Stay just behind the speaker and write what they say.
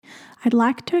I'd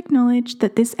like to acknowledge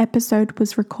that this episode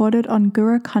was recorded on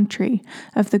Gurra country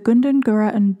of the Gundin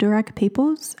Gurra and Durak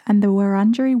peoples and the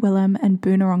Wurundjeri Willam and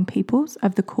Boonwurrung peoples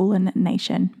of the Kulin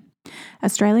Nation.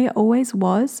 Australia always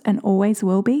was and always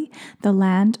will be the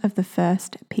land of the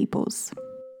First Peoples.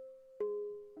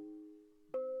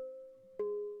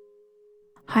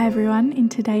 Hi everyone, in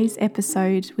today's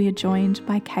episode we are joined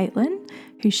by Katelyn,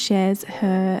 who shares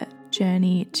her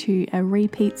journey to a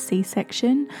repeat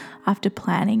C-section after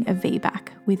planning a VBAC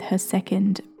with her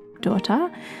second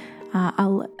daughter.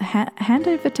 I'll hand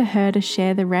over to her to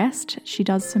share the rest. She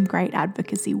does some great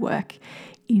advocacy work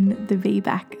in the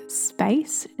VBAC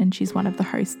space, and she's one of the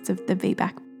hosts of the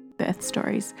VBAC Birth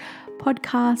Stories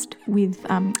podcast with,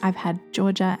 I've had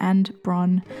Georgia and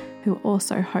Bron, who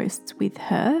also hosts with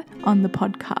her on the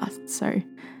podcast. So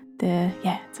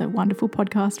it's a wonderful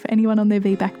podcast for anyone on their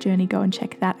VBAC journey. Go and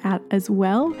check that out as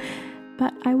well.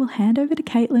 But I will hand over to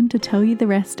Katelyn to tell you the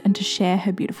rest and to share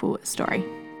her beautiful story.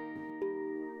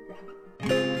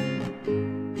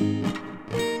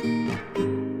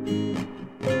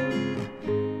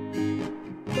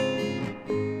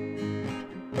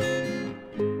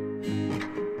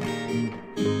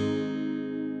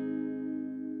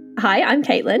 Hi, I'm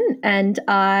Katelyn and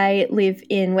I live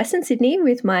in Western Sydney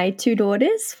with my two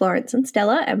daughters, Florence and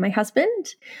Stella, and my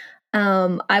husband.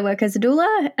 I work as a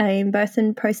doula in birth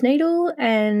and postnatal,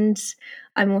 and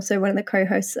I'm also one of the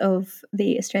co-hosts of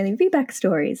the Australian VBAC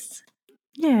Stories.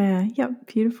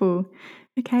 Beautiful.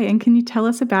 Okay, and can you tell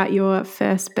us about your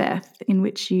first birth in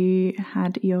which you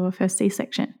had your first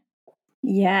C-section?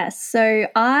 Yes. So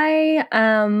I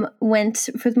went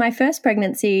for my first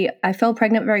pregnancy. I fell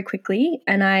pregnant very quickly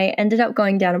and I ended up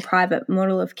going down a private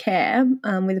model of care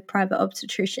with a private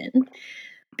obstetrician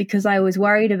because I was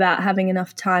worried about having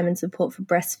enough time and support for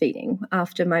breastfeeding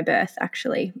after my birth,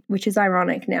 actually, which is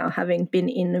ironic now, having been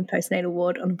in a postnatal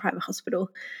ward on a private hospital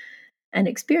and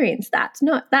experienced that.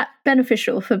 Not that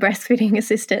beneficial for breastfeeding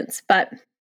assistance, but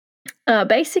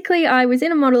basically, I was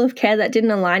in a model of care that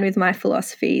didn't align with my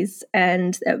philosophies,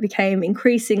 and it became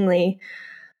increasingly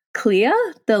clear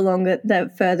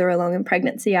the further along in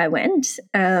pregnancy I went.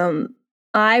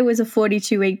 I was a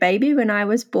 42-week baby when I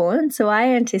was born, so I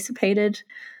anticipated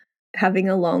having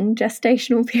a long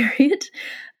gestational period,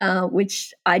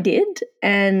 which I did,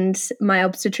 and my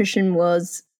obstetrician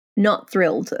was not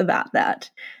thrilled about that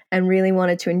and really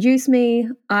wanted to induce me.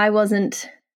 I wasn't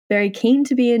very keen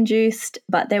to be induced,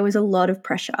 but there was a lot of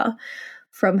pressure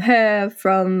from her,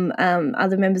 from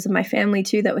other members of my family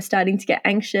too that were starting to get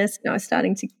anxious. And I was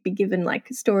starting to be given like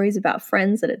stories about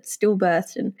friends that had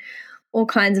stillbirthed and all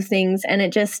kinds of things. And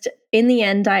it just, in the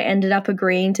end, I ended up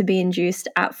agreeing to be induced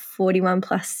at 41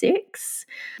 plus 6,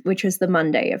 which was the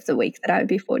Monday of the week that I would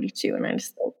be 42. And I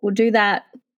just thought, we'll do that,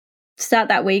 start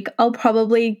that week. I'll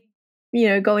probably,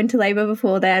 go into labor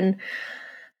before then,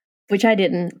 which I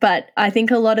didn't. But I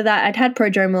think a lot of that, I'd had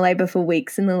prodromal labor for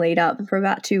weeks in the lead up, for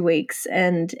about 2 weeks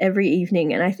and every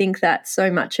evening. And I think that so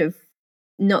much of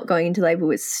not going into labor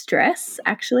was stress.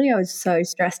 Actually, I was so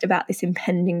stressed about this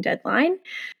impending deadline.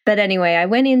 But anyway, I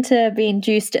went in to be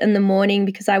induced in the morning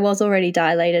because I was already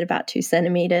dilated about 2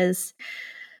 centimeters.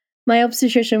 My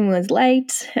obstetrician was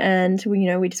late and,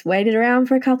 we just waited around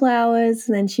for a couple of hours.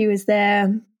 And then she was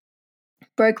there,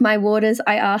 broke my waters.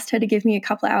 I asked her to give me a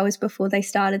couple of hours before they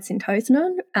started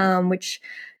Syntocinon, which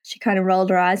she kind of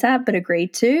rolled her eyes at but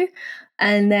agreed to.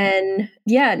 And then,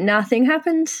 nothing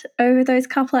happened over those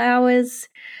couple of hours.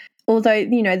 Although,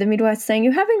 the midwife's saying,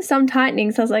 you're having some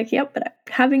tightenings. I was like, yep, but I'm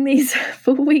having these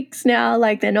for weeks now.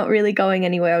 Like, they're not really going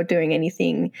anywhere or doing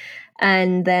anything.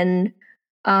 And then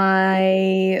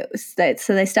so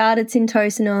they started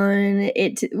Syntocinon.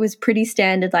 It was pretty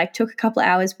standard, like took a couple of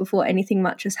hours before anything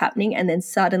much was happening, and then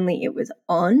suddenly it was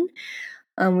on,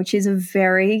 which is a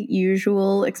very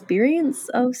usual experience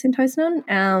of Syntocinon.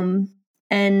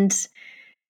 And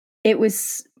it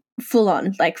was full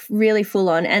on, like really full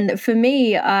on. And for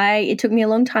me, it took me a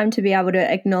long time to be able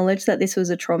to acknowledge that this was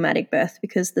a traumatic birth,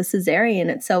 because the Caesarean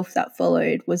itself that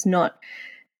followed was not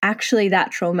actually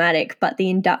that traumatic, but the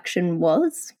induction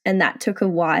was, and that took a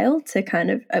while to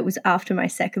it was after my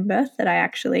second birth that I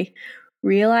actually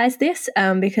realized this,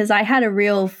 because I had a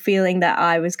real feeling that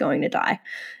I was going to die.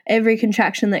 Every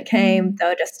contraction that came, they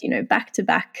were just, back to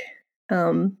back,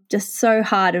 just so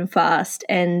hard and fast,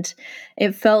 and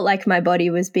it felt like my body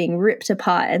was being ripped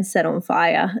apart and set on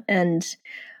fire, and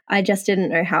I just didn't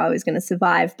know how I was going to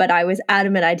survive. But I was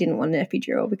adamant I didn't want an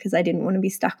epidural because I didn't want to be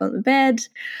stuck on the bed.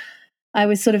 I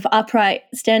was sort of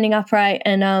standing upright,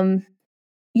 and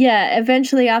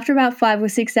eventually after about 5 or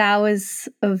 6 hours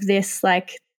of this,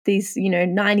 like these,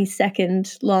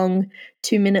 90-second long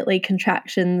 2-minute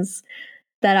contractions,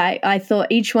 that I thought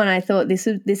each one, I thought this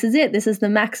is it. This is the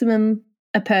maximum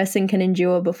a person can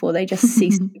endure before they just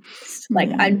cease to exist. Like,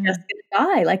 I'm just going to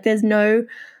die. Like,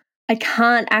 I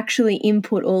can't actually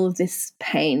input all of this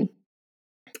pain.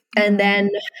 And then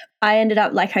I ended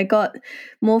up, like, I got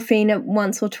morphine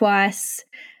once or twice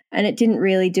and it didn't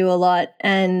really do a lot.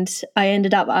 And I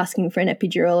ended up asking for an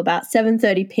epidural about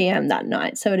 7:30 p.m. that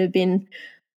night. So it had been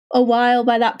a while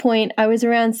by that point. I was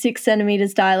around 6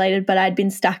 centimeters dilated, but I'd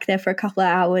been stuck there for a couple of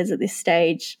hours at this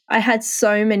stage. I had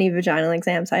so many vaginal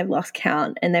exams, I've lost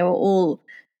count, and they were all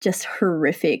just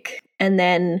horrific. And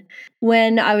then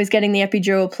when I was getting the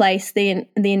epidural placed, the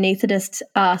anaesthetist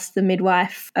asked the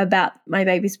midwife about my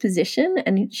baby's position,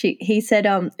 and he said,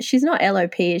 she's not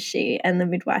LOP, is she? And the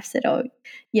midwife said, oh,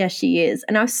 yes, she is.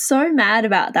 And I was so mad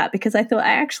about that because I thought,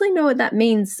 I actually know what that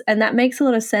means, and that makes a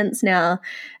lot of sense now.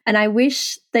 And I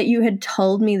wish that you had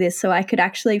told me this so I could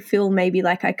actually feel maybe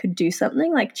like I could do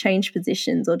something, like change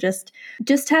positions or just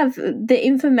have the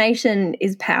information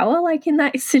is power, like in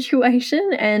that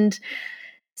situation. And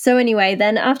so anyway,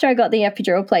 then after I got the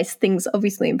epidural placed, things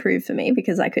obviously improved for me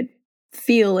because I could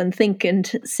feel and think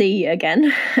and see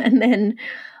again. And then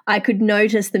I could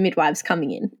notice the midwives coming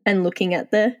in and looking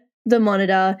at the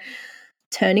monitor,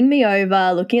 turning me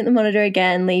over, looking at the monitor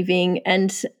again, leaving.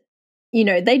 And, you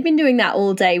know, they'd been doing that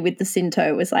all day with the Synto.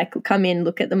 It was like, come in,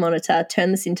 look at the monitor,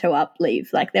 turn the Synto up, leave.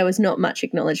 Like, there was not much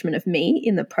acknowledgement of me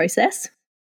in the process.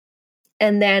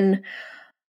 And then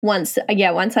once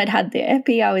I'd had the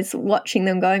epi, I was watching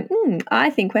them going, I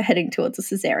think we're heading towards a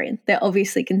Caesarean. They're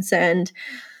obviously concerned.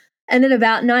 And at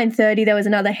about 9:30, there was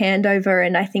another handover,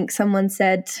 and I think someone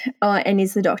said, oh, and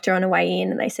is the doctor on her way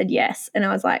in? And they said yes. And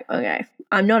I was like, okay,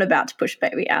 I'm not about to push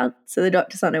baby out. So the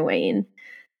doctor's on her way in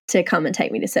to come and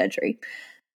take me to surgery,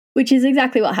 which is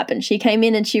exactly what happened. She came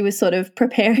in and she was sort of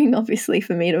preparing, obviously,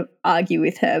 for me to argue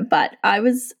with her. But I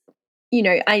was, you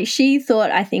know, she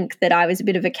thought, I think, that I was a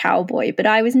bit of a cowboy, but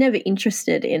I was never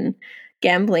interested in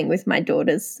gambling with my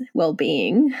daughter's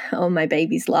well-being or my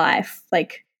baby's life.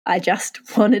 Like, I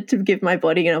just wanted to give my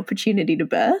body an opportunity to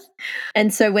birth.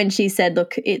 And so when she said,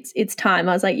 look, it's time,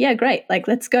 I was like, yeah, great, like,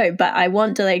 let's go. But I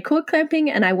want delayed cord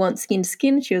clamping and I want skin to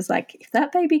skin. She was like, if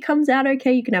that baby comes out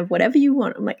okay, you can have whatever you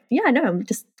want. I'm like, yeah, I know,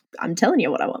 I'm telling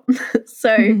you what I want.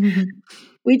 So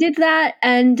we did that,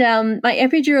 and my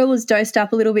epidural was dosed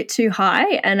up a little bit too high,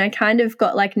 and I kind of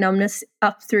got like numbness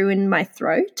up through in my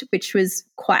throat, which was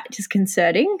quite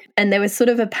disconcerting. And there was sort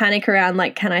of a panic around,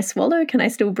 like, can I swallow? Can I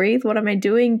still breathe? What am I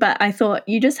doing? But I thought,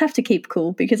 you just have to keep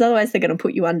cool because otherwise they're going to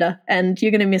put you under and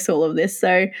you're going to miss all of this.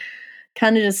 So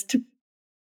kind of just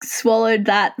swallowed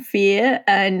that fear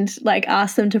and like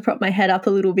asked them to prop my head up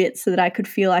a little bit so that I could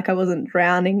feel like I wasn't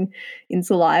drowning in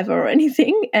saliva or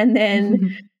anything. And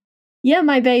then yeah,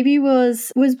 my baby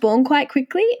was born quite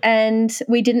quickly, and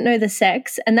we didn't know the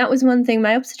sex. And that was one thing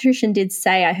my obstetrician did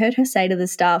say. I heard her say to the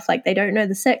staff, like, they don't know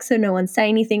the sex, so no one say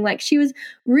anything. Like, she was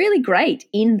really great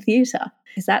in theatre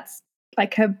because that's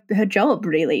like her job,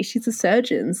 really. She's a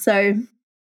surgeon. So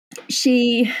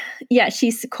she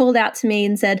called out to me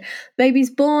and said,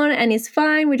 baby's born and is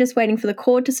fine. We're just waiting for the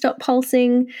cord to stop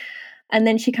pulsing. And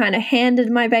then she kind of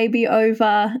handed my baby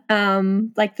over,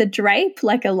 like the drape,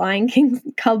 like a Lion King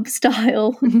cub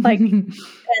style. Like,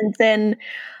 and then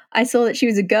I saw that she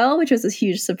was a girl, which was a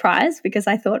huge surprise because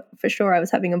I thought for sure I was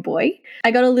having a boy.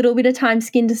 I got a little bit of time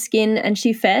skin to skin, and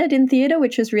she fed in theatre,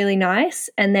 which was really nice.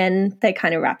 And then they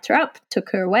kind of wrapped her up, took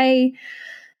her away,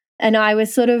 and I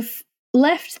was sort of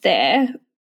left there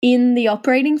in the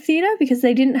operating theatre because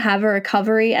they didn't have a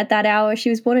recovery at that hour. She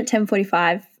was born at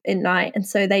 10:45 at night, and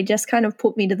so they just kind of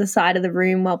put me to the side of the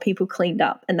room while people cleaned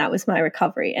up, and that was my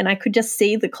recovery. And I could just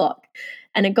see the clock,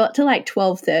 and it got to like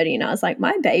 12:30, and I was like,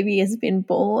 my baby has been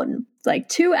born like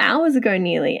 2 hours ago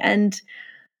nearly, and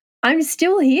I'm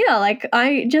still here. Like,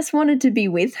 I just wanted to be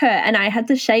with her, and I had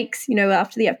the shakes, you know,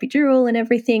 after the epidural and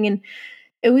everything, and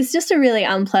it was just a really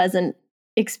unpleasant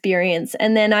experience.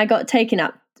 And then I got taken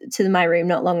up to my room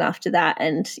not long after that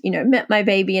and, you know, met my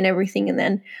baby and everything. And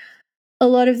then a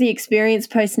lot of the experience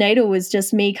postnatal was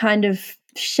just me kind of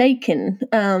shaken,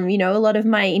 you know, a lot of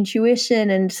my intuition,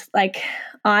 and like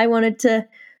I wanted to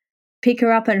pick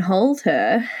her up and hold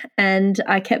her, and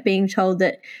I kept being told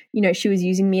that, you know, she was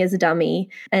using me as a dummy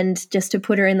and just to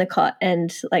put her in the cot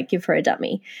and like give her a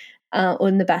dummy or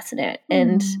in the bassinet.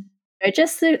 And you know,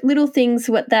 just the little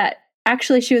things that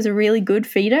actually she was a really good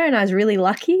feeder, and I was really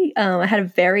lucky. I had a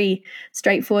very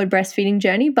straightforward breastfeeding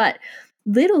journey, but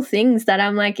little things that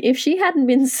I'm like, if she hadn't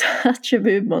been such a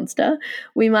boob monster,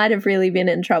 we might have really been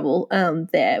in trouble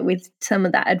there with some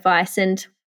of that advice. And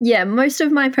Yeah, most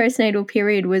of my postnatal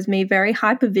period was me very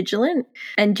hypervigilant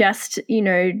and just,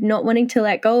 not wanting to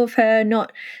let go of her,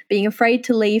 not being afraid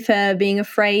to leave her, being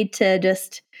afraid to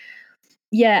just,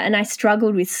 and I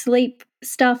struggled with sleep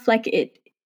stuff.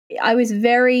 I was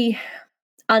very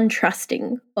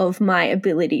untrusting of my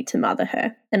ability to mother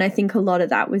her. And I think a lot of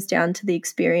that was down to the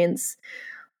experience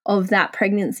of that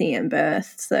pregnancy and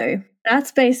birth. So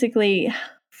that's basically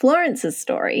Florence's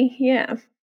story. Yeah.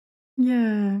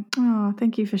 Yeah. Oh,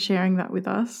 thank you for sharing that with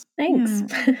us. Thanks.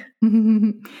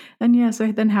 Yeah. And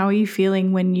so then how are you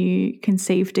feeling when you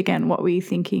conceived again? What were you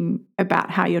thinking about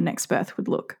how your next birth would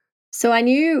look? So I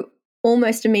knew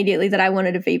almost immediately that I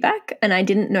wanted a VBAC, and I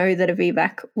didn't know that a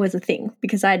VBAC was a thing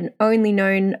because I'd only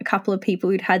known a couple of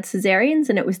people who'd had cesareans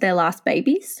and it was their last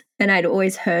babies. And I'd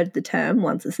always heard the term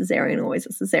once a cesarean, always a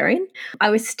cesarean.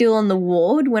 I was still on the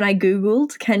ward when I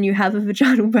Googled, can you have a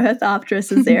vaginal birth after a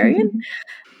cesarean?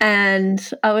 And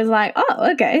I was like,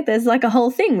 oh, okay, there's like a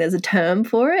whole thing. There's a term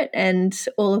for it and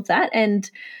all of that. And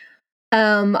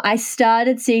I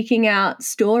started seeking out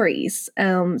stories.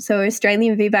 So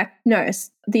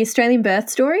the Australian Birth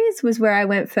Stories was where I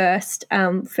went first,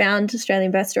 found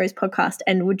Australian Birth Stories podcast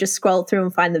and would just scroll through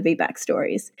and find the VBAC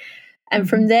stories. And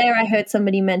from there, I heard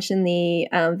somebody mention the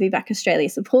VBAC Australia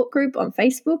support group on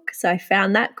Facebook. So I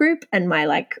found that group and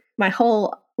my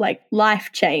whole life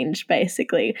changed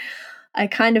basically. I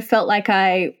kind of felt like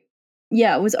I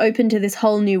was open to this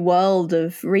whole new world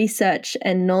of research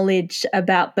and knowledge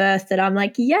about birth that I'm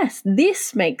like, yes,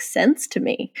 this makes sense to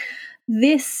me.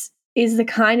 This is the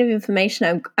kind of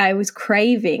information I was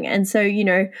craving. And so,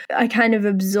 I kind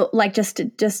of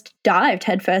just dived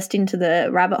headfirst into the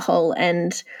rabbit hole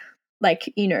and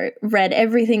read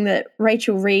everything that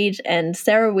Rachel Reed and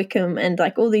Sarah Wickham and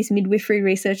all these midwifery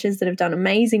researchers that have done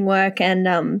amazing work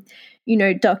and,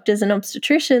 doctors and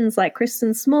obstetricians like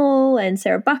Kristen Small and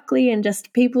Sarah Buckley and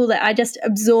just people that I just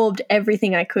absorbed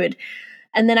everything I could.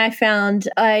 And then I found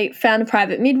a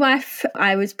private midwife.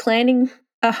 I was planning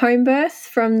a home birth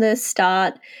from the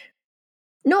start,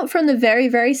 not from the very,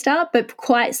 very start, but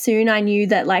quite soon I knew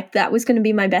that that was going to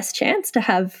be my best chance to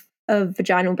have a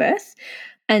vaginal birth.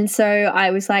 And so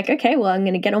I was like, okay, well, I'm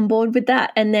going to get on board with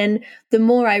that. And then the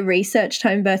more I researched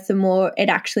home birth, the more it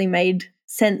actually made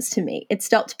sense to me. It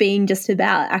stopped being just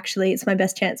about actually it's my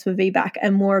best chance for VBAC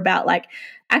and more about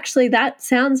actually that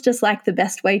sounds just like the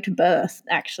best way to birth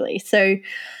actually. So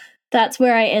that's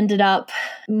where I ended up.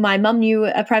 My mum knew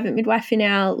a private midwife in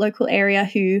our local area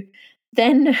who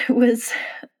then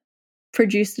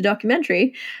produced a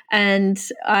documentary, and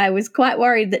I was quite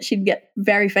worried that she'd get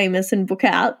very famous and book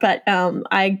out, but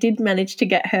I did manage to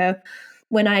get her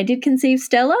when I did conceive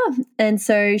Stella, and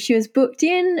so she was booked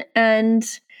in, and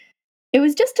it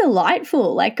was just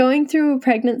delightful. Going through a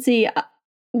pregnancy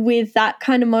with that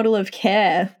kind of model of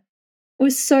care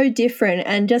was so different,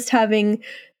 and just having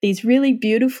these really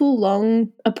beautiful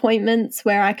long appointments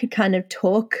where I could kind of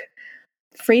talk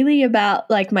freely about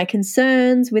my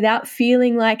concerns without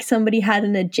feeling like somebody had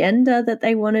an agenda that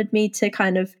they wanted me to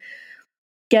kind of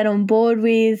get on board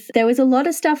with. There was a lot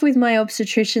of stuff with my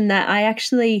obstetrician that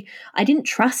I didn't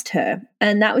trust her,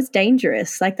 and that was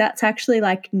dangerous. That's actually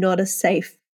not a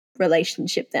safe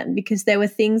relationship then, because there were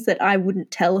things that I wouldn't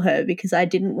tell her because I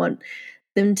didn't want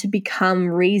them to become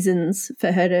reasons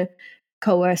for her to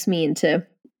coerce me into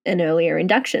an earlier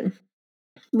induction.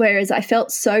 Whereas I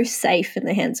felt so safe in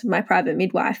the hands of my private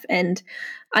midwife, and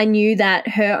I knew that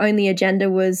her only agenda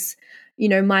was,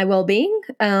 my well-being,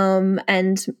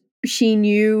 and she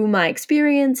knew my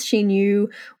experience. She knew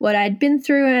what I'd been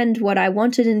through and what I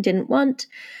wanted and didn't want.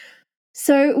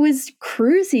 So it was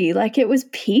cruisy, it was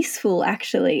peaceful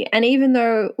actually. And even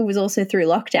though it was also through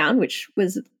lockdown, which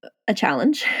was a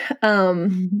challenge,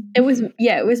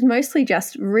 it was mostly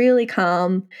just really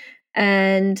calm.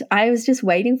 And I was just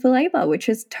waiting for labor, which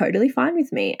was totally fine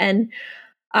with me. And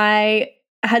I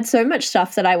had so much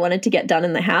stuff that I wanted to get done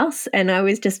in the house, and I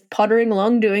was just pottering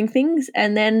along doing things.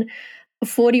 And then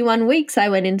 41 weeks I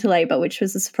went into labor, which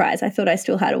was a surprise. I thought I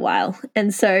still had a while.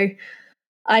 And so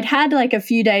I'd had a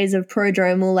few days of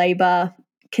prodromal labor,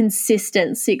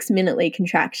 consistent 6-minute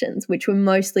contractions, which were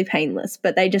mostly painless,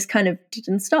 but they just kind of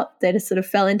didn't stop. They just sort of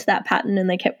fell into that pattern and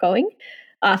they kept going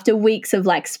after weeks of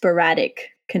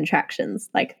sporadic contractions,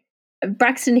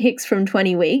 Braxton Hicks from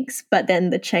 20 weeks, but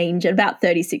then the change at about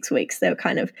 36 weeks, they were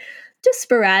kind of just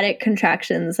sporadic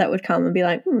contractions that would come and be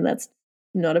that's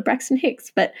not a Braxton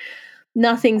Hicks, but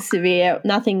nothing severe,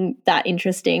 nothing that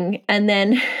interesting. And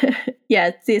then,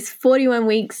 this 41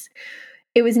 weeks,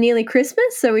 it was nearly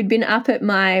Christmas. So we'd been up at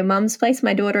my mum's place,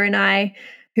 my daughter and I,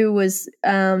 who was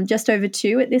just over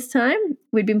 2 at this time.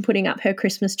 We'd been putting up her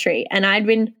Christmas tree, and I'd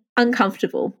been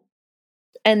uncomfortable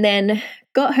and then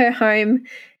got her home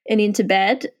and into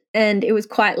bed. And it was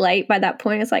quite late by that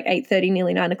point. It was like 8:30,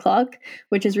 nearly 9 o'clock,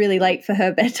 which is really late for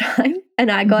her bedtime.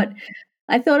 And I thought,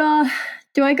 oh,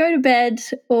 do I go to bed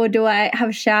or do I have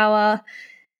a shower?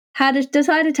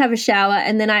 Decided to have a shower.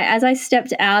 And then as I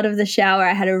stepped out of the shower,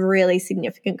 I had a really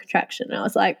significant contraction. And I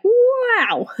was like,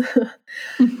 wow,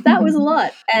 that was a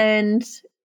lot. And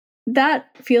that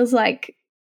feels like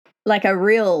a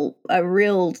real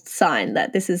sign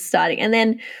that this is starting. And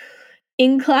then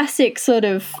in classic sort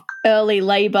of early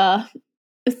labor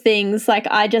things, like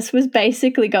I just was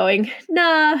basically going,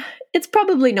 nah, it's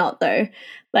probably not though.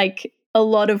 Like a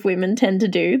lot of women tend to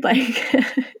do, like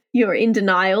you're in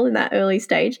denial in that early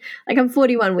stage. Like I'm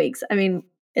 41 weeks. I mean,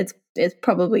 it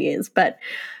probably is, but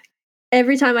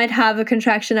every time I'd have a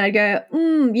contraction, I'd go,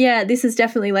 yeah, this is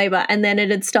definitely labor. And then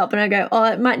it'd stop and I'd go, oh,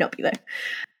 it might not be though.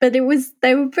 But they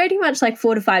were pretty much like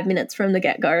 4 to 5 minutes from the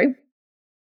get-go.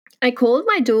 I called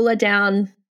my doula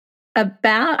down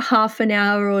about half an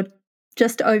hour or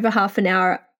just over half an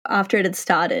hour after it had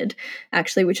started,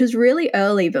 actually, which was really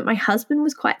early, but my husband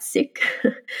was quite sick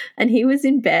and he was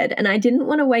in bed and I didn't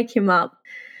want to wake him up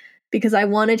because I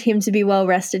wanted him to be well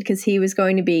rested because he was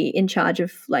going to be in charge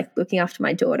of like looking after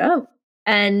my daughter.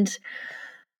 And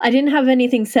I didn't have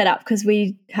anything set up because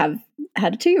we have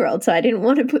had a 2-year-old, so I didn't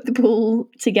want to put the pool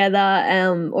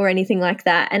together or anything like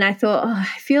that. And I thought, I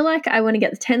feel like I want to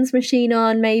get the TENS machine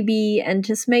on maybe and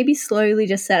just maybe slowly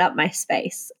just set up my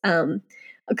space.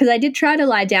 Because I did try to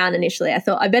lie down initially. I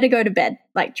thought I better go to bed,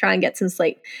 like try and get some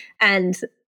sleep. And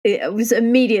it was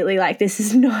immediately like, this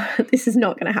is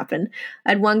not going to happen.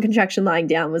 I had one contraction lying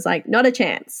down, was like, not a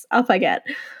chance. Up I get.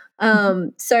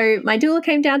 So my doula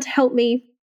came down to help me.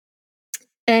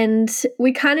 And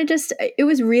we kind of it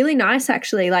was really nice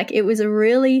actually. Like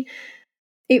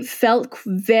it felt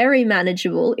very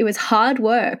manageable. It was hard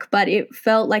work, but it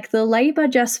felt like the labor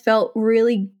just felt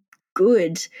really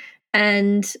good.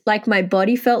 And like my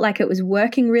body felt like it was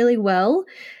working really well.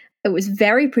 It was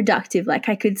very productive. Like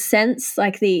I could sense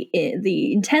like the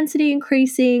intensity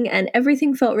increasing and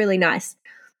everything felt really nice.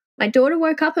 My daughter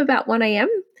woke up about 1 a.m.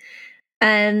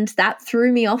 and that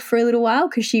threw me off for a little while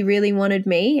because she really wanted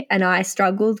me and I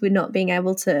struggled with not being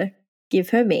able to give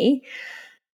her me.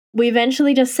 We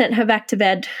eventually just sent her back to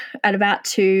bed at about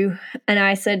 2 and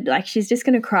I said, like, she's just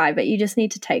going to cry, but you just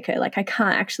need to take her. Like I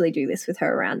can't actually do this with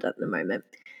her around at the moment.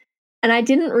 And I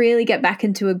didn't really get back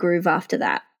into a groove after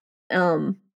that.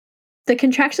 The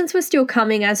contractions were still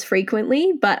coming as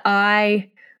frequently, but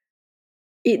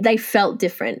they felt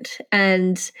different.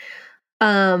 And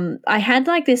I had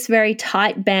like this very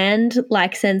tight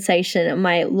band-like sensation in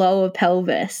my lower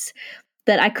pelvis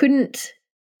that I couldn't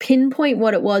pinpoint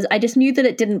what it was. I just knew that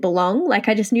it didn't belong. Like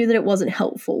I just knew that it wasn't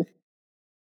helpful.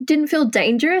 It didn't feel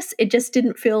dangerous. It just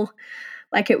didn't feel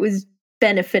like it was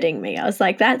benefiting me. I was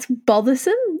like, that's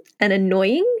bothersome and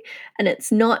annoying and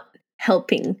it's not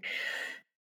helping.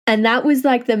 And that was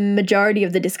like the majority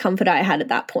of the discomfort I had at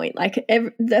that point. Like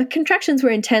the contractions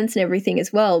were intense and everything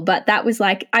as well, but that was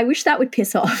like, I wish that would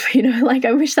piss off, like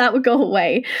I wish that would go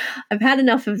away. I've had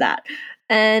enough of that.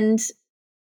 And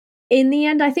in the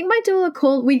end, I think my doula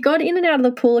called, we got in and out of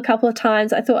the pool a couple of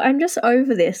times. I thought, I'm just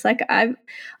over this. Like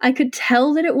I could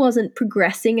tell that it wasn't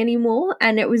progressing anymore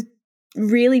and it was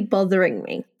really bothering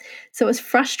me. So it was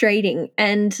frustrating.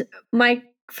 And my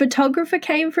photographer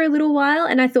came for a little while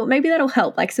and I thought maybe that'll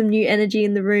help, like some new energy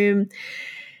in the room.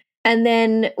 And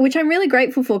then, which I'm really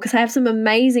grateful for because I have some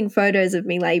amazing photos of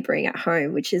me laboring at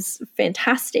home, which is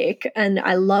fantastic. And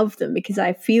I love them because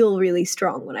I feel really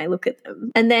strong when I look at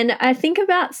them. And then I think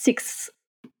about 6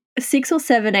 or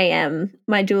 7 a.m.,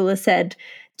 my doula said,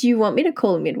 do you want me to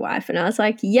call a midwife? And I was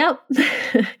like, yep,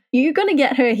 you're going to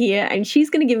get her here and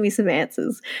she's going to give me some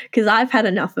answers because I've had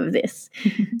enough of this.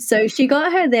 So she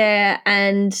got her there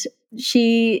and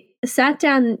she sat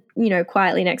down,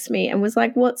 quietly next to me and was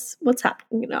like, what's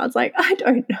happening? And I was like, I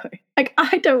don't know. Like,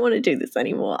 I don't want to do this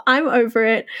anymore. I'm over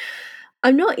it.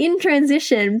 I'm not in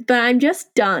transition, but I'm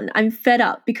just done. I'm fed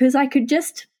up because I could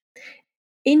just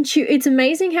it's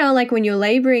amazing how like when you're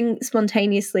laboring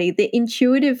spontaneously, the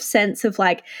intuitive sense of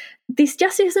like, this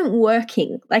just isn't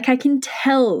working. Like I can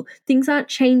tell things aren't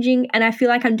changing and I feel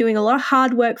like I'm doing a lot of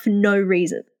hard work for no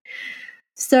reason.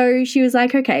 So she was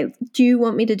like, okay, do you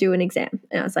want me to do an exam?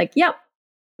 And I was like, yep,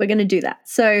 we're going to do that.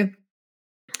 So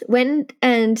went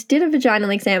and did a vaginal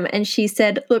exam and she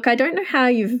said, look, I don't know how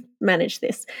you've managed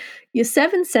this. You're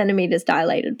 7 centimeters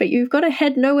dilated, but you've got a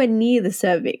head nowhere near the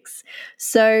cervix.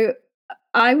 So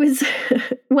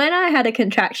when I had a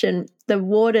contraction, the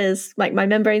waters, like my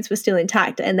membranes were still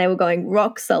intact and they were going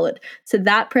rock solid. So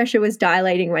that pressure was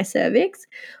dilating my cervix.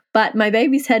 but my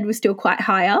baby's head was still quite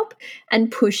high up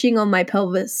and pushing on my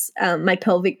pelvis, my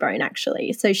pelvic bone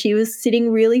actually. So she was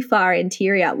sitting really far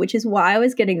anterior, which is why I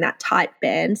was getting that tight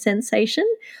band sensation,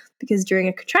 because during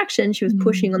a contraction, she was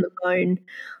pushing on the bone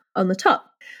on the top.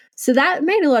 So that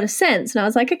made a lot of sense. And I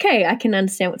was like, okay, I can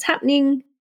understand what's happening.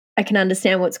 I can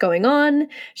understand what's going on.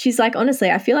 She's like, honestly,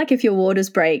 I feel like if your waters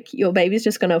break, your baby's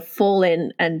just going to fall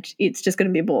in and it's just going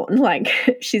to be born. Like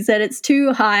she said, it's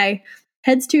too high,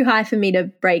 head's too high for me to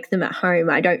break them at home.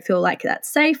 I don't feel like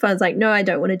that's safe. I was like, no, I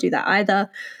don't want to do that either.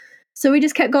 So we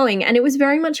just kept going. And it was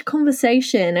very much a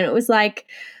conversation. And it was like,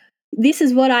 this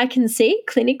is what I can see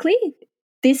clinically.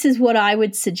 This is what I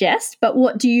would suggest. But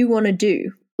what do you want to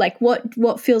do? Like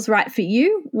what feels right for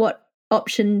you? What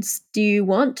options do you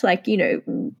want? Like, you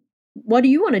know, what do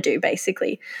you want to do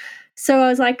basically? So I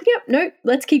was like, yep, no,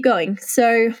 let's keep going.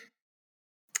 So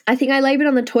I think I labored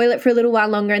on the toilet for a little while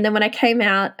longer. And then when I came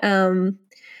out,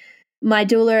 my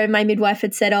doula and my midwife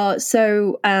had said,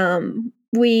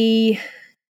 we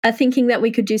are thinking that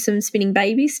we could do some spinning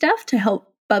baby stuff to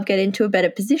help Bub get into a better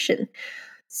position.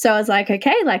 So I was like,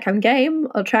 okay, like I'm game.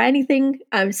 I'll try anything.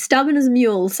 I'm stubborn as a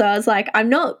mule. So I was like, I'm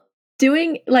not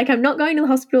going to the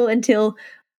hospital until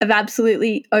I've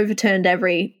absolutely overturned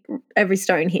every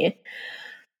stone here.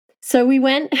 So we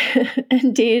went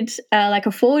and did like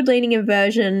a forward-leaning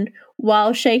inversion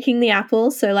while shaking the apple.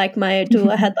 So like my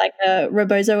doula had like a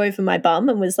rebozo over my bum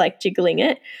and was like jiggling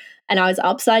it. And I was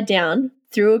upside down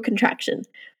through a contraction,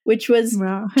 which was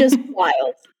just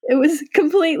wild. It was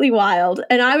completely wild.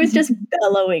 And I was just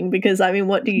bellowing because, I mean,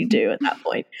 what do you do at that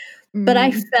point? But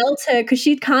I felt her because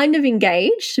she'd kind of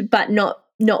engaged, but not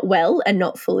well and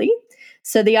not fully.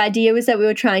 So the idea was that we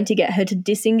were trying to get her to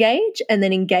disengage and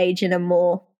then engage in a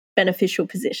more beneficial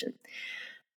position.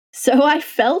 So I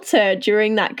felt her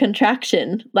during that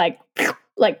contraction, like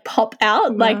pop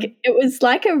out. Wow. Like it was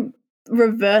like a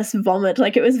reverse vomit.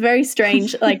 Like it was very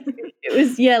strange. Like it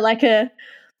was, like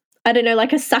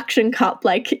like a suction cup.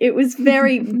 Like it was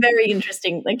very, very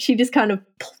interesting. Like she just kind of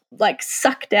like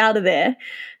sucked out of there.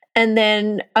 And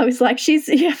then I was like,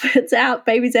 it's out,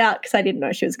 baby's out, because I didn't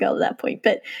know she was a girl at that point.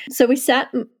 But so we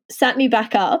sat me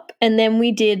back up, and then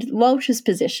we did Welch's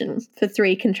position for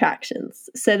 3 contractions.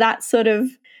 So that's sort of,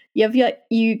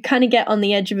 you kind of get on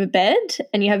the edge of a bed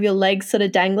and you have your legs sort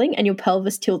of dangling and your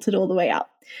pelvis tilted all the way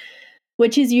up,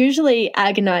 which is usually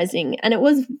agonizing. And it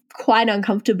was quite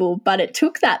uncomfortable, but it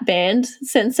took that band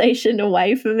sensation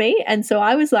away for me. And so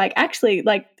I was like, actually,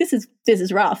 like, this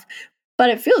is rough. But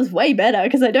it feels way better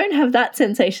because I don't have that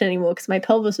sensation anymore because my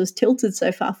pelvis was tilted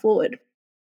so far forward.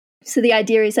 So the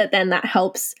idea is that then that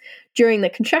helps during the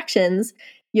contractions,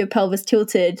 your pelvis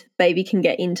tilted, baby can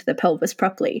get into the pelvis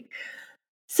properly.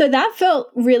 So that felt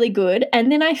really good.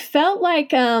 And then I felt like,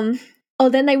 then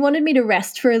they wanted me to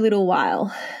rest for a little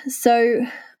while. So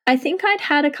I think I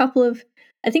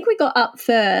think we got up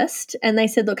first and they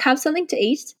said, look, have something to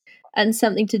eat and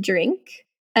something to drink.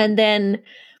 And then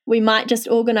we might just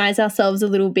organize ourselves a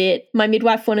little bit. My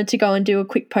midwife wanted to go and do a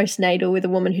quick postnatal with a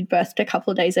woman who'd birthed a couple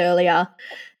of days earlier.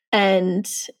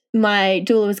 And my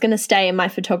doula was going to stay, and my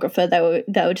photographer, they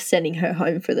were just sending her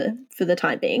home for the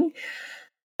time being.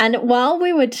 And while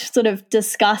we were sort of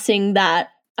discussing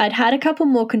that, I'd had a couple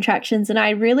more contractions and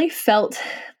I really felt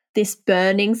this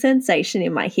burning sensation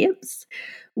in my hips,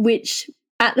 which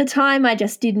at the time, I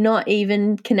just did not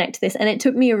even connect this. And it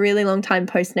took me a really long time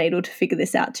postnatal to figure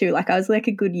this out too. Like I was like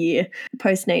a good year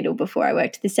postnatal before I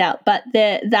worked this out. But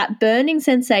that burning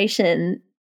sensation,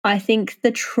 I think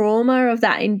the trauma of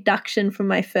that induction from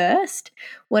my first,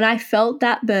 when I felt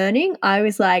that burning, I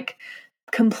was like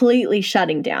completely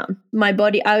shutting down. My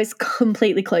body, I was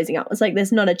completely closing up. I was like,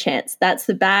 there's not a chance. That's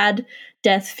the bad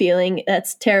death feeling.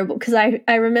 That's terrible. Because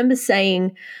I remember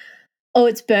saying, oh,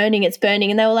 it's burning.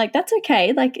 And they were like, that's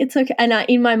okay. Like, it's okay. And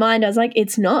in my mind, I was like,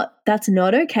 that's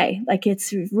not okay. Like,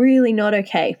 it's really not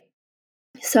okay.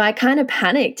 So I kind of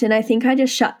panicked and I think I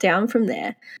just shut down from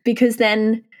there, because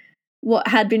then what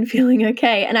had been feeling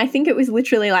okay. And I think it was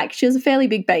literally like, she was a fairly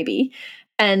big baby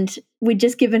and we'd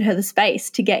just given her the space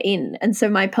to get in. And so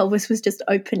my pelvis was just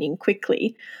opening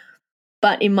quickly.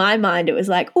 But in my mind, it was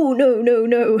like, oh,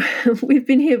 no, we've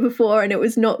been here before and it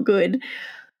was not good.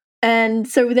 And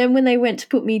so then when they went to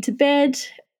put me to bed,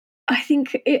 I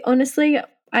think honestly,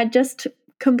 I just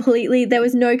completely, there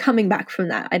was no coming back from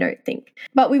that, I don't think.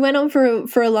 But we went on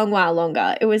for a long while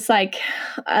longer. It was like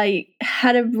I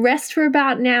had a rest for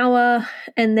about an hour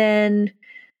and then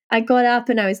I got up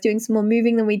and I was doing some more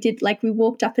moving than we did. Like we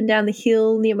walked up and down the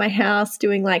hill near my house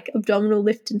doing like abdominal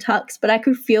lift and tucks, but I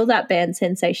could feel that band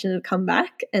sensation had come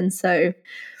back. And so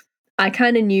I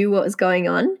kind of knew what was going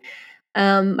on.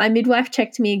 My midwife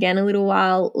checked me again a little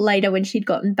while later when she'd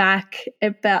gotten back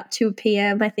about 2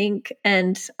 p.m. I think,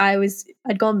 and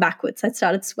I'd gone backwards. I'd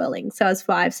started swelling, so I was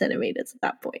 5 centimeters at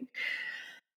that point.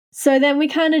 So then we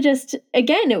kind of just,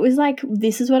 again, it was like,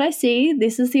 this is what I see.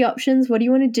 This is the options. What do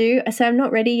you want to do? I said, I'm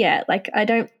not ready yet. Like,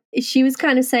 she was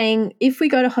kind of saying, if we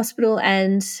go to hospital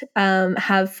and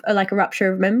have a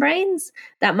rupture of membranes,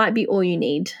 that might be all you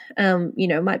need.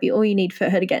 Might be all you need for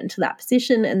her to get into that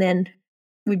position, and then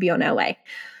we'd be on our way.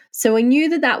 So I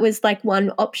knew that was like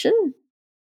one option,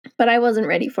 but I wasn't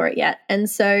ready for it yet. And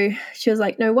so she was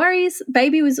like, no worries.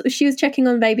 She was checking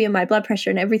on baby and my blood pressure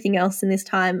and everything else in this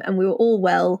time, and we were all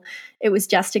well. It was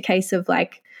just a case of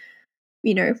like,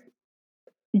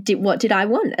 what did I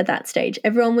want at that stage?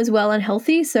 Everyone was well and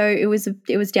healthy, so it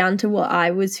was down to what I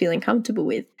was feeling comfortable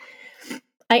with.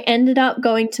 I ended up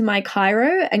going to my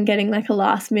chiro and getting like a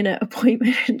last minute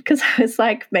appointment because I was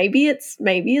like, maybe it's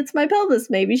my pelvis.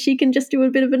 Maybe she can just do a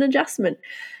bit of an adjustment.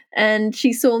 And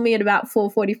she saw me at about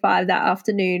 4:45 that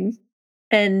afternoon.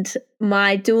 And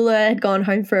my doula had gone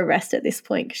home for a rest at this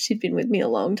point because she'd been with me a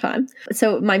long time.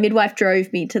 So my midwife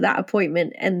drove me to that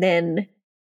appointment. And then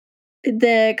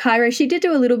the chiro, she did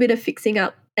do a little bit of fixing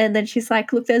up. And then she's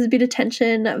like, look, there's a bit of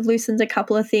tension. I've loosened a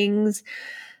couple of things.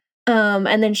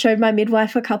 And then showed my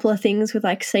midwife a couple of things with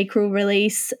like sacral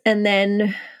release. And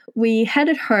then we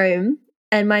headed home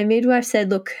and my midwife said,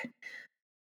 look,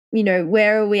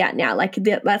 where are we at now? Like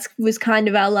that was kind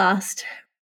of our last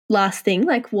thing.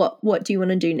 Like what do you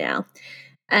want to do now?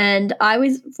 And I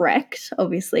was wrecked,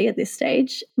 obviously, at this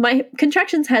stage. My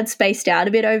contractions had spaced out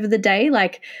a bit over the day,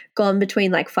 like gone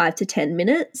between like 5 to 10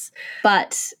 minutes,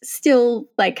 but still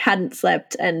like hadn't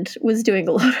slept and was doing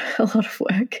a lot of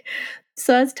work.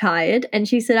 So I was tired, and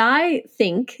she said, I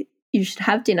think you should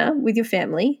have dinner with your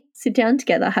family, sit down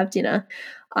together, have dinner.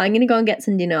 I'm going to go and get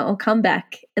some dinner. I'll come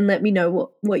back and let me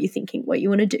know what you're thinking, what you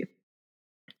want to do.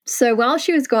 So while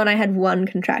she was gone, I had one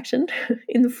contraction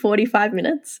in the 45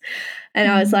 minutes, and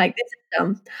I was like, this is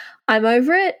dumb. I'm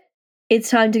over it. It's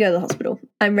time to go to the hospital.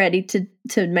 I'm ready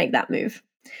to make that move.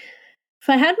 If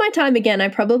I had my time again, I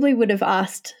probably would have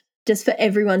asked just for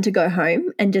everyone to go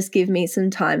home and just give me some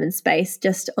time and space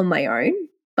just on my own.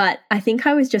 But I think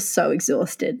I was just so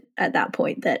exhausted at that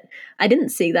point that I didn't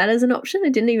see that as an option.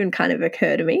 It didn't even kind of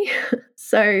occur to me.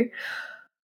 So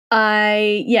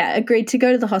I agreed to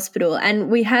go to the hospital,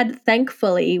 and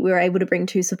thankfully we were able to bring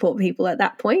 2 support people at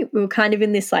that point. We were kind of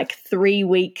in this like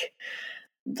 3-week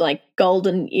like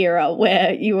golden era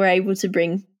where you were able to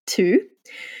bring 2.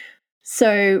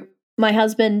 So my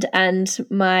husband and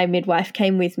my midwife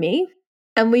came with me,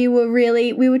 and we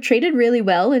were treated really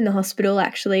well in the hospital,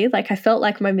 actually. Like I felt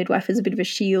like my midwife was a bit of a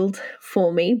shield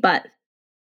for me, but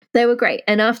they were great.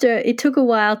 And after, it took a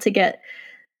while to get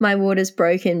my waters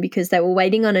broken because they were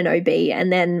waiting on an OB,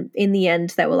 and then in the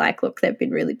end they were like, look, they've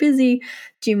been really busy.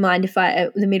 Do you mind if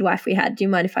the midwife we had, do you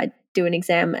mind if I do an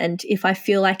exam? And if I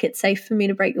feel like it's safe for me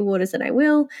to break the waters, then I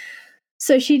will.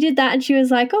 So she did that, and she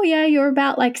was like, oh yeah, you're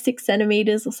about like 6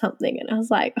 centimeters or something. And I was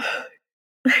like,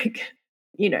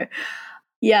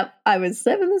 yep, I was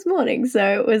 7 this morning.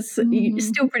 So it was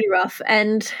still pretty rough.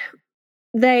 And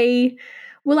they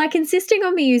were like insisting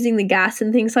on me using the gas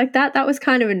and things like that. That was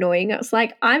kind of annoying. I was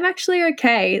like, I'm actually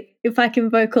okay if I can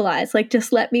vocalize, like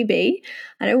just let me be.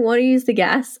 I don't want to use the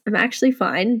gas. I'm actually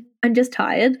fine. I'm just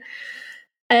tired.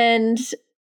 And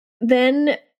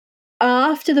then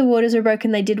after the waters were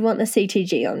broken, they did want the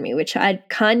CTG on me, which I'd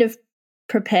kind of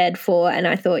prepared for. And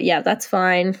I thought, yeah, that's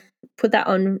fine. Put that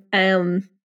on.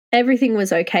 Everything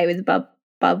was okay with Bub.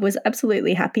 Bub was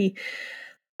absolutely happy.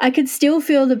 I could still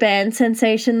feel the band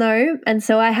sensation though. And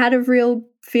so I had a real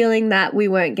feeling that we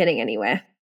weren't getting anywhere.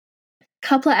 A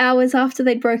couple of hours after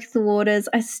they'd broken the waters,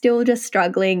 I was still just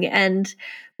struggling, and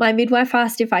my midwife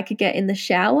asked if I could get in the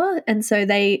shower, and so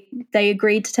they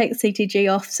agreed to take the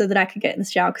CTG off so that I could get in the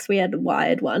shower because we had a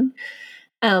wired one,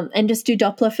 and just do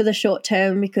Doppler for the short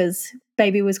term because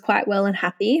baby was quite well and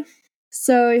happy.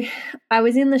 So I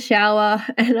was in the shower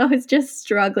and I was just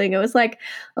struggling. It was like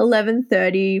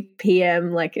 11:30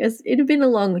 p.m. Like it had been a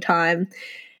long time.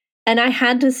 And I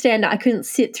had to stand. I couldn't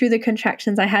sit through the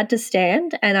contractions. I had to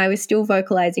stand, and I was still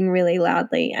vocalizing really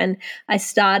loudly. And I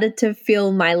started to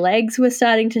feel my legs were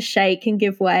starting to shake and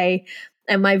give way,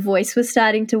 and my voice was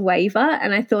starting to waver.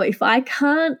 And I thought, if I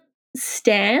can't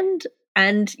stand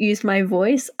and use my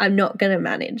voice, I'm not going to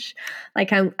manage.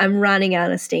 Like I'm running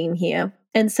out of steam here.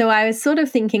 And so I was sort of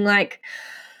thinking, like,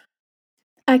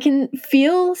 I can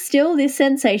feel still this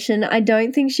sensation. I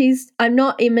don't think I'm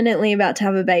not imminently about to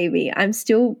have a baby. I'm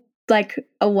still like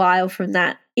a while from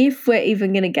that, if we're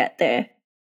even going to get there.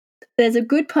 There's a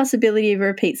good possibility of a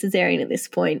repeat cesarean at this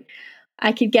point.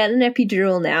 I could get an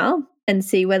epidural now and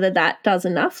see whether that does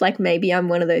enough. Like maybe I'm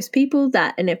one of those people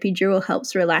that an epidural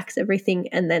helps relax everything,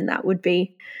 and then I'd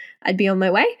be on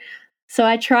my way. So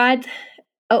I tried,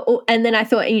 and then I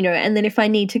thought, and then if I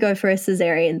need to go for a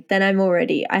cesarean, then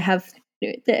I have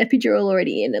the epidural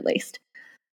already in at least.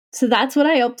 So that's what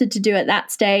I opted to do at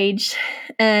that stage.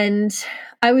 And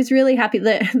I was really happy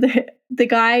that the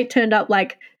guy turned up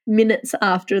like minutes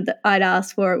after I'd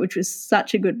asked for it, which was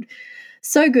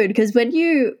so good, because when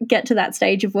you get to that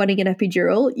stage of wanting an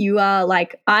epidural, you are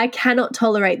like, I cannot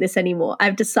tolerate this anymore.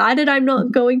 I've decided I'm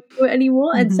not going to it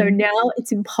anymore. And so now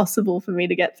it's impossible for me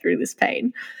to get through this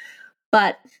pain.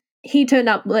 But he turned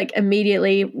up like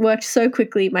immediately, worked so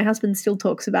quickly. My husband still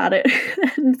talks about it.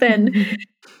 And then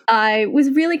I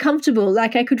was really comfortable.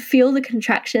 Like I could feel the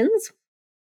contractions.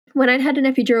 When I'd had an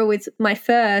epidural with my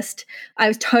first, I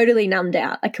was totally numbed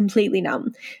out, like completely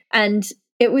numb. And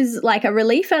it was like a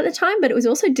relief at the time, but it was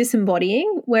also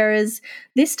disembodying. Whereas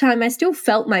this time I still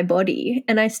felt my body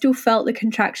and I still felt the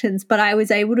contractions, but I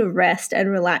was able to rest and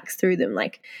relax through them.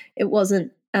 Like it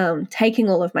wasn't taking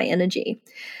all of my energy.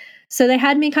 So they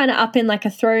had me kind of up in like a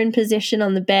throne position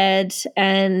on the bed,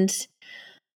 and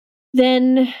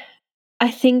then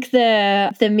I think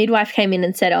the midwife came in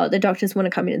and said, oh, the doctors want to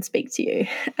come in and speak to you.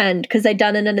 And because they'd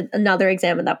done another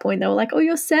exam at that point, they were like, oh,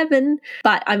 you're 7.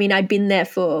 But I mean, I'd been there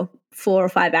for 4 or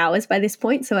 5 hours by this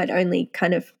point. So I'd only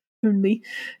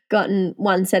gotten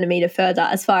 1 centimeter further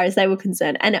as far as they were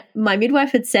concerned. And my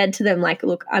midwife had said to them, like,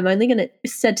 look, I'm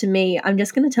just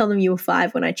going to tell them you were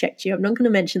 5 when I checked you. I'm not going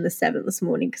to mention the 7 this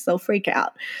morning because they'll freak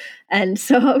out. And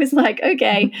so I was like,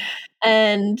 okay.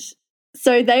 And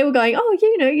so they were going, oh,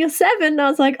 you're 7. And I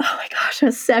was like, oh my gosh, I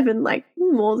was 7, like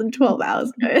more than 12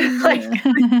 hours ago. Like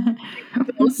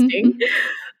exhausting.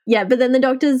 Yeah, but then the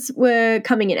doctors were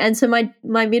coming in. And so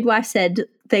my midwife said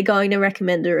they're going to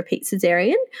recommend a repeat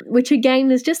cesarean, which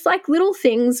again is just like little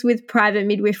things with private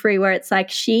midwifery where it's like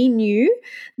she knew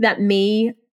that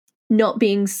me not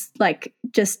being like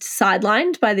just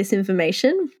sidelined by this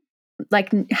information,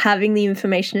 like having the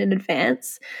information in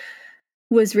advance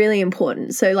was really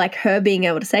important. So like her being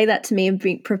able to say that to me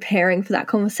and preparing for that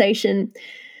conversation.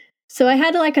 So I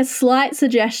had like a slight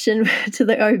suggestion to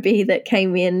the OB that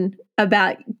came in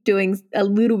about doing a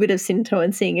little bit of Synto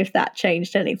and seeing if that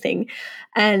changed anything.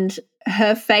 And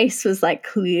her face was like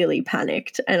clearly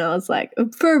panicked. And I was like,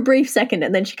 for a brief second,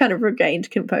 and then she kind of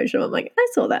regained composure. I'm like, I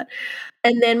saw that.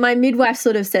 And then my midwife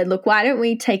sort of said, look, why don't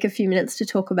we take a few minutes to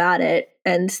talk about it?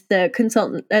 And the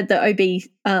consultant, the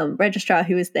OB registrar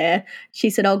who was there, she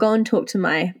said, I'll go and talk to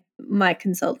my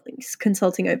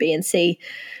consulting OB and see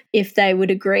if they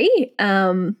would agree.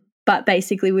 But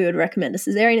basically we would recommend a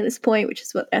cesarean at this point, which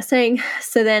is what they're saying.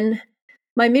 So then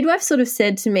my midwife sort of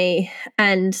said to me,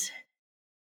 and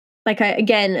like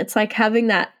it's like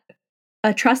having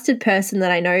a trusted person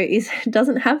that I know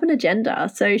doesn't have an agenda.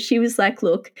 So she was like,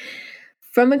 look,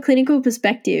 from a clinical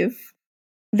perspective,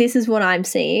 this is what I'm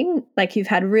seeing. Like you've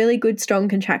had really good, strong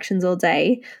contractions all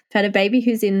day. You've had a baby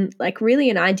who's in like really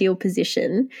an ideal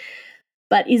position,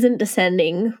 but isn't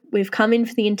descending. We've come in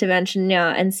for the intervention now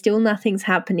and still nothing's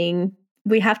happening.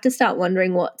 We have to start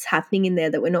wondering what's happening in there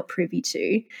that we're not privy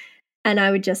to. And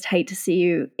I would just hate to see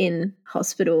you in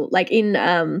hospital, like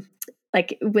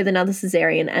with another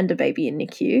cesarean and a baby in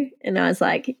NICU. And I was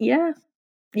like, yeah.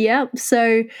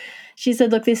 So she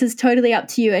said, look, this is totally up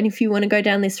to you. And if you want to go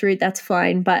down this route, that's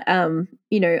fine. But,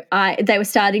 they were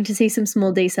starting to see some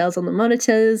small decels on the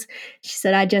monitors. She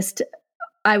said,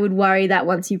 I would worry that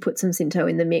once you put some Synto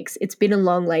in the mix, it's been a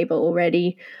long labor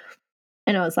already.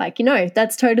 And I was like,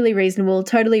 that's totally reasonable,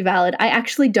 totally valid. I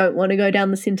actually don't want to go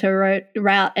down the Synto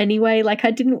route anyway. Like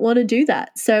I didn't want to do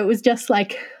that. So it was just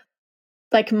like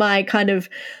my kind of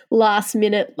last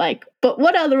minute, like, but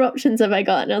what other options have I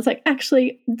got? And I was like,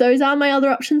 actually, those are my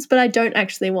other options, but I don't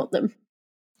actually want them.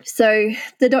 So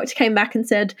the doctor came back and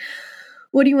said,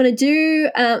 what do you want to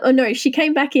do? She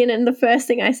came back in and the first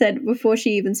thing I said before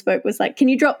she even spoke was like, can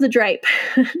you drop the drape?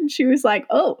 And she was like,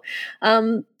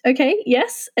 okay,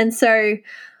 yes. And so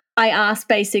I asked,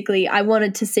 basically, I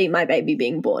wanted to see my baby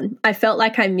being born. I felt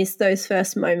like I missed those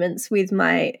first moments with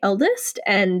my eldest.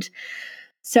 And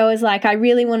so I was like, I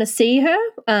really want to see her.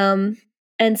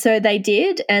 And so they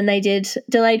did, and they did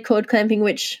delayed cord clamping,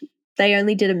 which they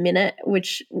only did a minute,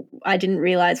 which I didn't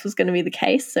realize was going to be the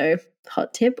case. So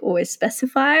hot tip, always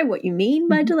specify what you mean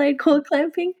by delayed cord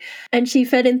clamping. And she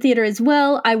fed in theatre as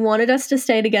well. I wanted us to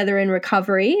stay together in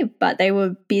recovery, but they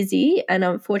were busy. And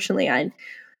unfortunately, I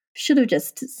should have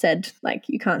just said, like,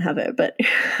 you can't have her, but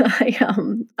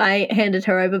I handed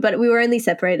her over, but we were only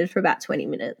separated for about 20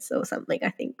 minutes or something, I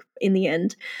think, in the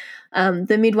end.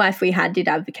 The midwife we had did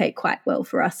advocate quite well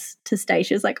for us to stay.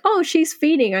 She was like, oh, she's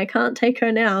feeding, I can't take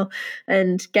her now,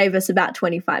 and gave us about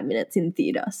 25 minutes in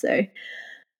theatre. So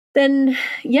then,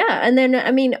 yeah, and then,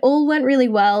 I mean, all went really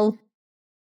well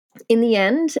in the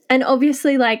end. And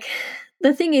obviously, like,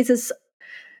 the thing is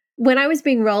when I was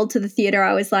being rolled to the theatre,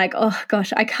 I was like, oh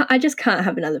gosh, I just can't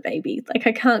have another baby. Like,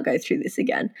 I can't go through this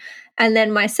again. And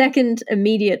then my second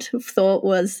immediate thought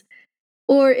was,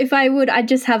 or if I would, I'd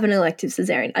just have an elective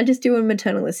cesarean. I'd just do a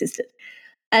maternal assisted.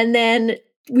 And then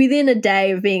within a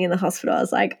day of being in the hospital, I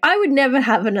was like, I would never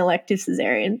have an elective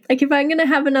cesarean. Like, if I'm going to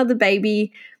have another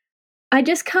baby, I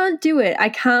just can't do it. I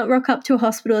can't rock up to a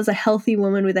hospital as a healthy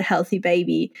woman with a healthy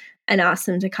baby and ask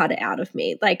them to cut it out of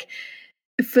me. Like,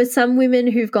 for some women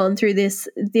who've gone through this,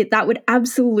 that would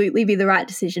absolutely be the right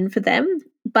decision for them.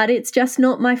 But it's just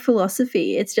not my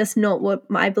philosophy. It's just not what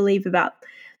I believe about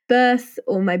birth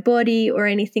or my body or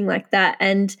anything like that.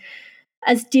 And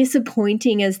as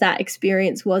disappointing as that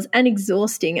experience was and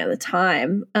exhausting at the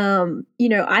time, you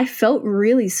know, I felt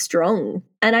really strong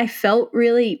and I felt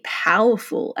really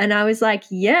powerful. And I was like,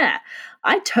 yeah,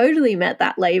 I totally met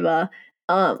that labor.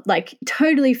 Like,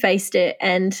 totally faced it,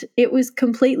 and it was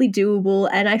completely doable,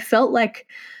 and I felt like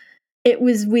it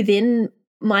was within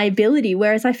my ability,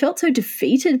 whereas I felt so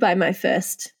defeated by my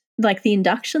first, like, the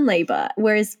induction labor,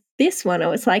 whereas this one I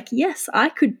was like, yes, I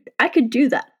could do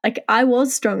that. Like, I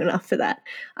was strong enough for that.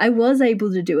 I was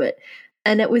able to do it.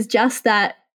 And it was just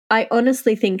that I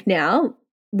honestly think now,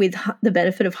 with the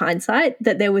benefit of hindsight,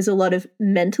 that there was a lot of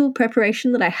mental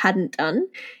preparation that I hadn't done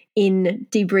in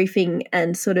debriefing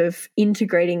and sort of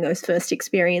integrating those first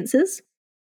experiences.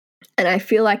 And I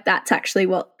feel like that's actually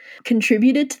what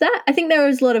contributed to that. I think there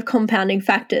was a lot of compounding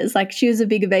factors, like she was a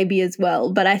bigger baby as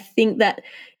well. But I think that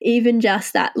even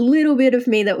just that little bit of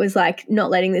me that was like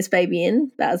not letting this baby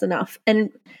in, that was enough. And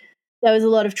there was a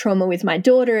lot of trauma with my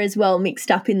daughter as well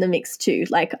mixed up in the mix too.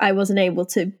 Like, I wasn't able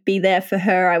to be there for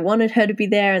her. I wanted her to be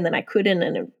there and then I couldn't,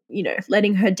 and, you know,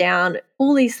 letting her down,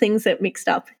 all these things that mixed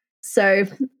up. So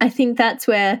I think that's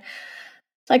where,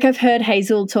 like, I've heard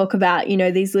Hazel talk about, you know,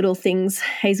 these little things.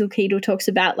 Hazel Keatle talks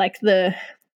about, like, the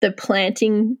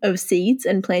planting of seeds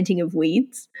and planting of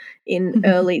weeds in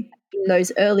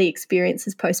those early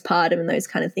experiences postpartum and those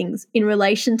kind of things in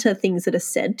relation to things that are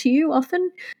said to you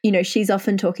often. You know, she's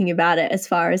often talking about it as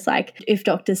far as, like, if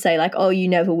doctors say, like, oh, you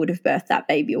never would have birthed that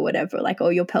baby or whatever, like, oh,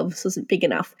 your pelvis wasn't big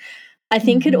enough. I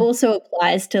think it also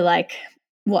applies to, like,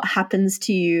 what happens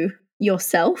to you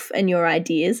yourself and your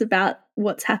ideas about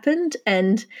what's happened,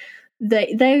 and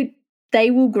they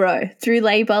will grow through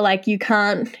labor. Like, you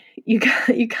can't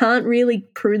really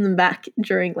prune them back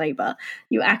during labor.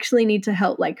 You actually need to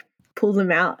help, like, pull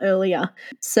them out earlier.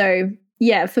 So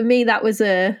yeah, for me,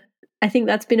 I think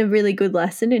that's been a really good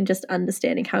lesson in just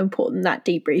understanding how important that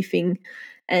debriefing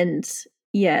and,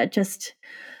 yeah, just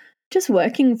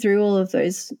working through all of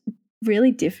those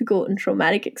really difficult and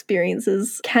traumatic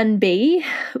experiences can be.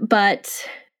 But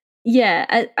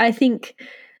yeah, I think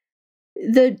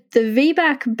the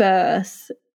VBAC birth,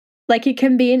 like, it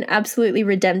can be an absolutely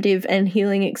redemptive and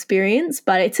healing experience,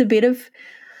 but there's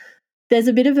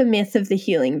a bit of a myth of the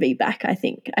healing VBAC, I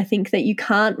think. I think that you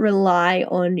can't rely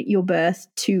on your birth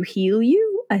to heal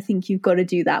you. I think you've got to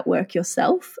do that work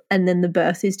yourself, and then the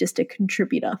birth is just a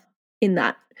contributor in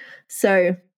that.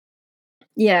 So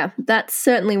yeah, that's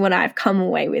certainly what I've come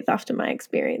away with after my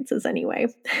experiences anyway.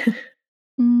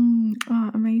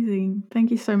 Oh, amazing.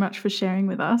 Thank you so much for sharing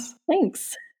with us.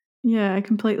 Thanks. Yeah, I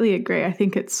completely agree. I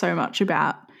think it's so much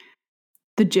about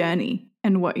the journey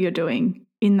and what you're doing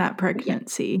in that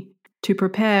pregnancy to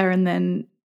prepare, and then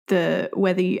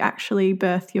whether you actually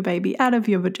birth your baby out of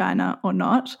your vagina or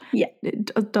not. Yeah.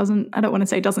 It doesn't, I don't want to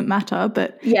say doesn't matter,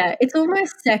 but yeah, it's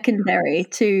almost secondary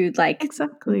to, like,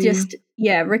 exactly. Just,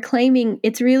 yeah, reclaiming.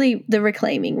 It's really the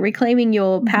reclaiming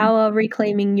your power,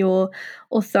 reclaiming your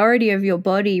authority of your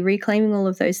body, reclaiming all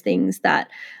of those things that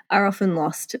are often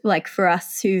lost. Like, for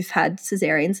us who've had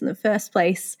cesareans in the first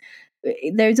place,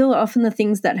 those are often the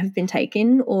things that have been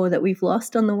taken or that we've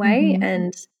lost on the way.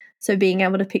 And so being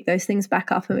able to pick those things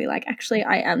back up and be like, actually,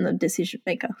 I am the decision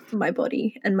maker for my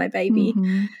body and my baby.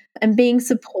 And being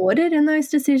supported in those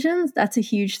decisions, that's a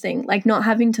huge thing. Like, not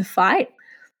having to fight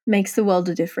makes the world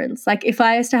of difference. Like, if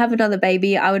I was to have another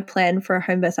baby, I would plan for a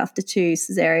home birth after 2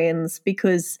 cesareans,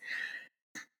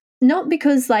 not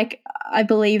because, like, I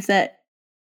believe that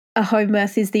a home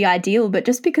birth is the ideal, but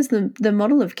just because the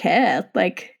model of care,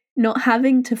 like, not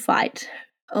having to fight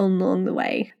along the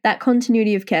way, that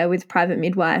continuity of care with private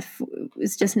midwife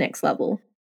was just next level.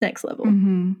 next level.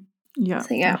 Mm-hmm. Yeah,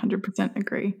 So, yeah. 100%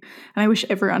 agree. And I wish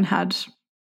everyone had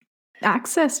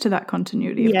access to that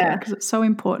continuity of care, because it's so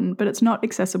important, but it's not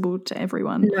accessible to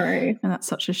everyone. No. And that's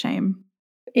such a shame.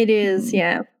 It is,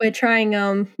 yeah. We're trying,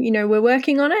 we're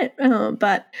working on it,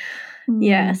 but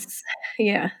yes,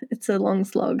 yeah, it's a long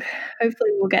slog.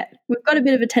 Hopefully we've got a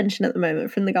bit of attention at the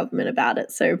moment from the government about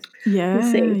it, so we'll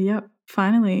see. Yep,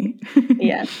 finally.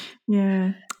 Yeah.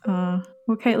 Yeah.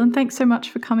 Well, Katelyn, thanks so much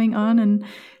for coming on and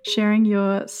sharing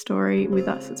your story with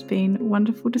us. It's been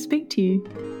wonderful to speak to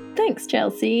you. Thanks,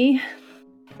 Chelsea.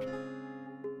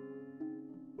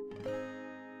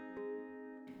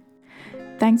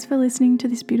 Thanks for listening to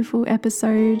this beautiful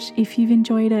episode. If you've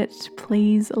enjoyed it,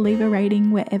 please leave a rating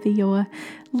wherever you're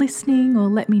listening, or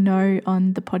let me know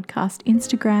on the podcast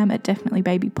Instagram at Definitely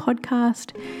Baby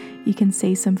Podcast. You can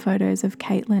see some photos of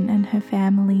Katelyn and her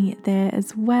family there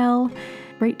as well.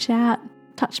 Reach out,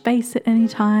 touch base at any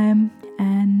time,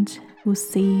 and we'll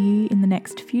see you in the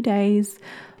next few days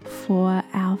for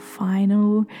our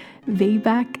final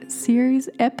VBAC series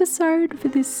episode for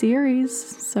this series.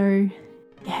 So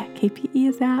yeah, keep your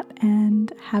ears out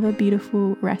and have a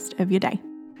beautiful rest of your day.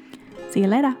 See you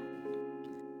later.